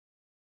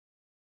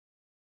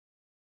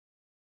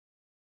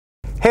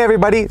Hey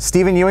everybody,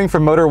 Steven Ewing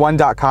from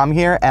Motor1.com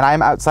here, and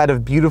I'm outside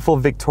of beautiful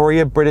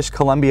Victoria, British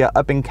Columbia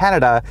up in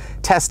Canada,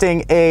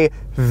 testing a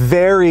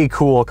very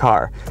cool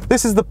car.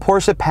 This is the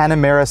Porsche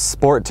Panamera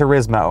Sport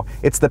Turismo.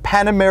 It's the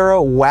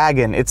Panamera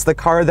wagon. It's the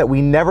car that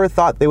we never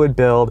thought they would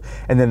build,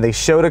 and then they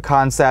showed a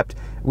concept.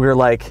 We were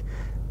like,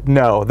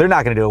 no, they're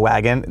not gonna do a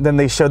wagon. Then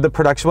they showed the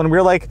production one, and we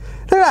were like,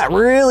 they're not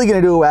really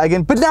gonna do a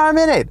wagon, but now I'm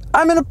in it.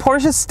 I'm in a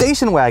Porsche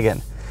station wagon.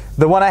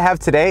 The one I have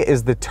today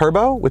is the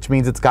Turbo, which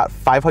means it's got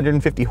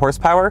 550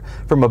 horsepower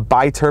from a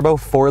bi-turbo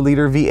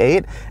 4-liter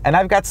V8, and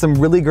I've got some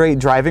really great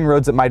driving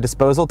roads at my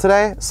disposal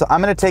today, so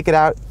I'm gonna take it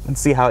out and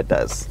see how it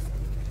does.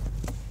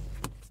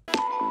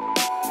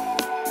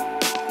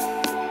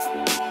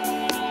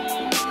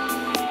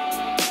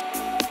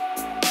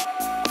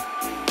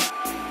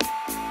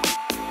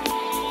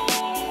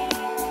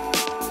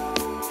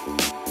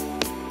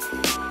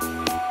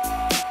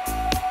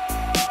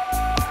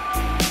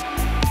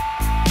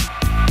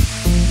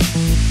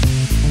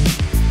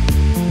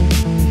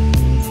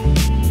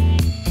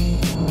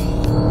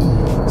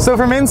 So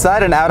from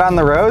inside and out on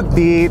the road,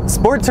 the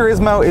Sport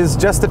Turismo is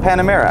just a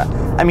Panamera.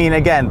 I mean,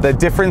 again, the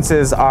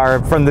differences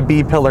are from the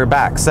B-pillar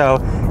back. So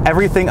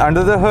everything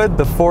under the hood,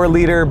 the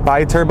 4-liter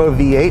bi-turbo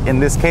V8, in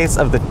this case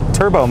of the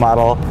Turbo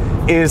model,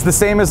 is the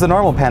same as the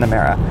normal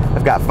Panamera.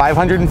 I've got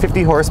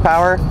 550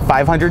 horsepower,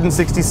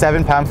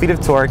 567 pound-feet of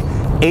torque,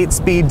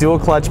 8-speed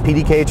dual-clutch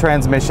PDK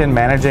transmission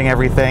managing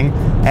everything,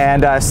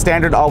 and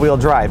standard all-wheel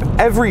drive.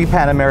 Every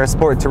Panamera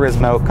Sport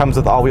Turismo comes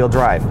with all-wheel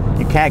drive.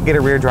 You can't get a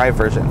rear drive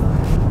version.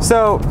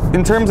 So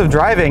in terms of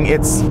driving,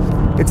 it's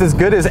as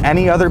good as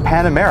any other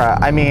Panamera.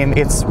 I mean,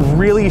 it's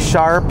really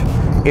sharp,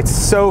 it's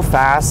so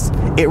fast,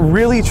 it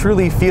really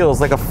truly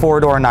feels like a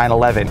 4-door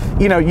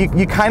 911. You know,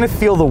 you kind of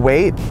feel the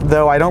weight,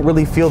 though I don't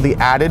really feel the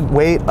added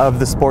weight of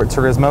the Sport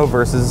Turismo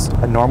versus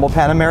a normal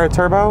Panamera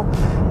Turbo,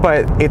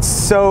 but it's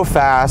so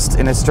fast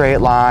in a straight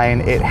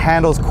line, it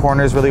handles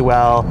corners really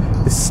well,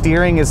 the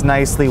steering is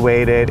nicely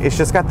weighted, it's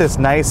just got this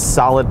nice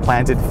solid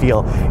planted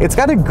feel. It's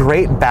got a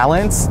great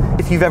balance.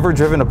 If you've ever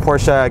driven a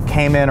Porsche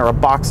Cayman or a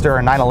Boxster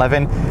or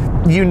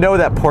 911, you know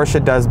that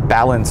Porsche does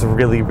balance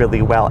really,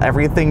 really well.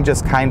 Everything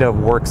just kind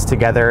of works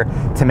together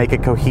to make a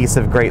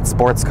cohesive, great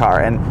sports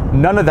car, and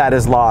none of that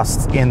is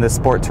lost in the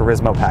Sport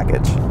Turismo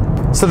package.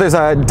 So there's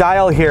a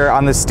dial here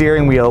on the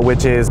steering wheel,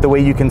 which is the way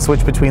you can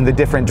switch between the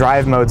different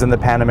drive modes in the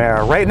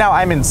Panamera. Right now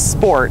I'm in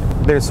Sport.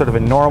 There's sort of a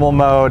normal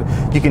mode.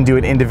 You can do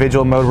an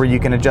individual mode where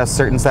you can adjust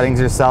certain settings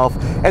yourself.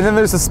 And then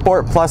there's a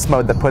Sport Plus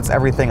mode that puts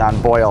everything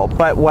on boil.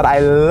 But what I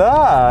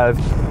love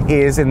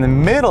is in the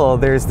middle,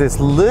 there's this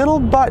little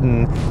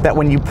button that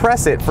when you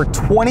press it for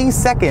 20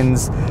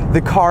 seconds,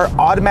 the car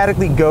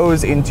automatically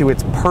goes into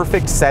its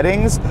perfect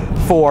settings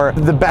for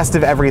the best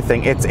of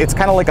everything. It's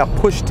kind of like a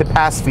push to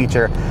pass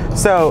feature.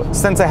 So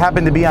since I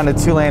happen to be on a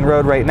 2-lane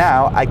road right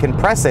now, I can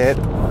press it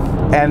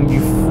and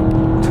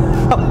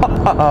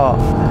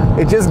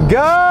it just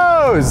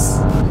goes.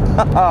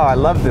 Oh, I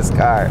love this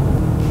car.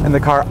 And the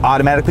car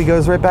automatically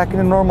goes right back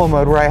into normal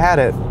mode where I had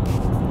it.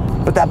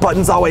 But that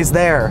button's always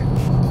there.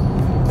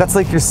 That's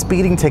like your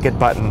speeding ticket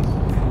button.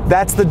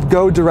 That's the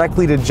go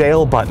directly to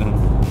jail button.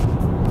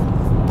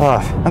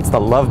 Oh, that's the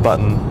love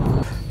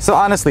button. So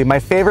honestly, my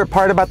favorite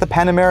part about the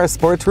Panamera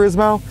Sport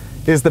Turismo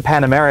is the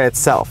Panamera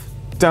itself.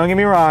 Don't get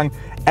me wrong,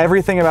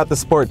 everything about the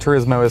Sport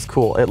Turismo is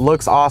cool. It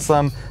looks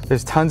awesome,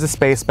 there's tons of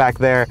space back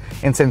there,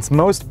 and since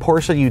most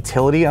Porsche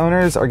utility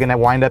owners are gonna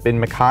wind up in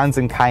Macans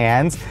and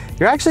Cayennes,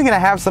 you're actually gonna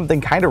have something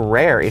kind of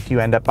rare if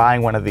you end up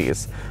buying one of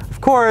these. Of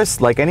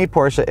course, like any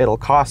Porsche, it'll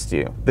cost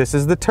you. This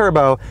is the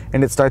Turbo,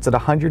 and it starts at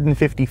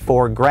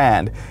 154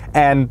 grand.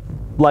 And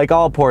like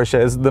all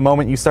Porsches, the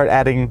moment you start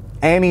adding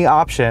any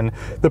option,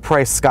 the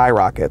price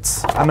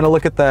skyrockets. I'm gonna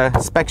look at the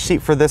spec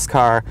sheet for this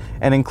car,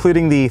 and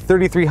including the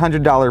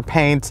 $3,300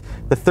 paint,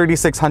 the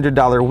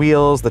 $3,600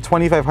 wheels, the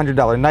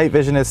 $2,500 night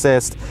vision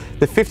assist,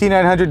 the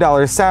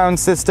 $5,900 sound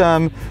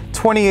system,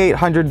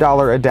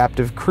 $2,800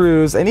 adaptive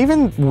cruise, and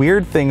even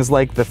weird things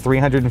like the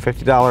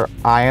 $350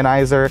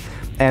 ionizer,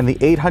 and the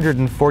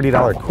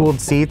 $840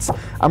 cooled seats,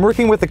 I'm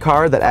working with a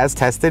car that, as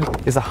tested,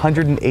 is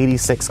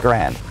 186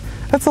 grand.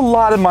 That's a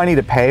lot of money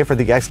to pay for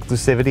the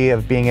exclusivity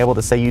of being able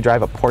to say you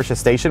drive a Porsche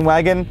station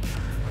wagon,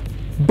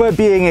 but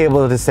being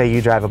able to say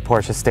you drive a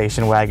Porsche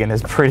station wagon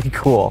is pretty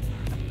cool.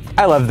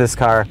 I love this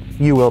car.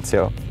 You will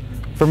too.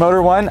 For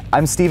Motor1,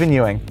 I'm Steven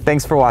Ewing.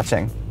 Thanks for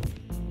watching.